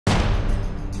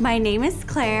My name is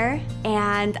Claire,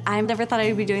 and I never thought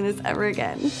I'd be doing this ever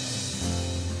again.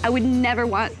 I would never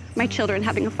want my children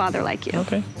having a father like you.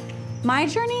 Okay. My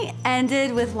journey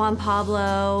ended with Juan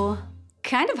Pablo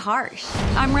kind of harsh.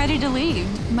 I'm ready to leave.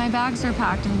 My bags are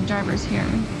packed and the driver's here.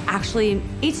 Actually,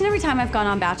 each and every time I've gone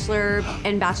on Bachelor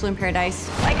and Bachelor in Paradise,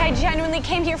 Like I genuinely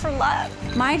came here for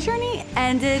love. my journey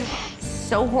ended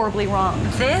so horribly wrong.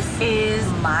 This is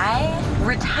my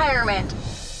retirement.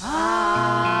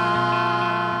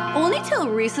 Only till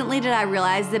recently did I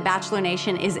realize that Bachelor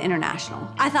Nation is international.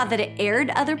 I thought that it aired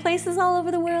other places all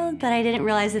over the world, but I didn't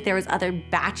realize that there was other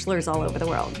bachelors all over the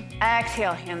world.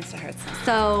 Exhale, hands to hurt.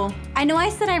 So, I know I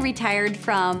said I retired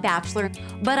from Bachelor,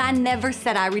 but I never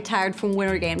said I retired from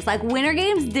Winter Games. Like, Winter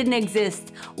Games didn't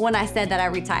exist when I said that I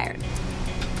retired.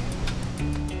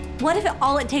 What if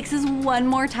all it takes is one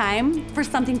more time for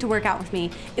something to work out with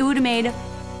me? It would have made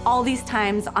all these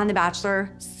times on The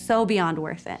Bachelor so beyond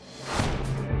worth it.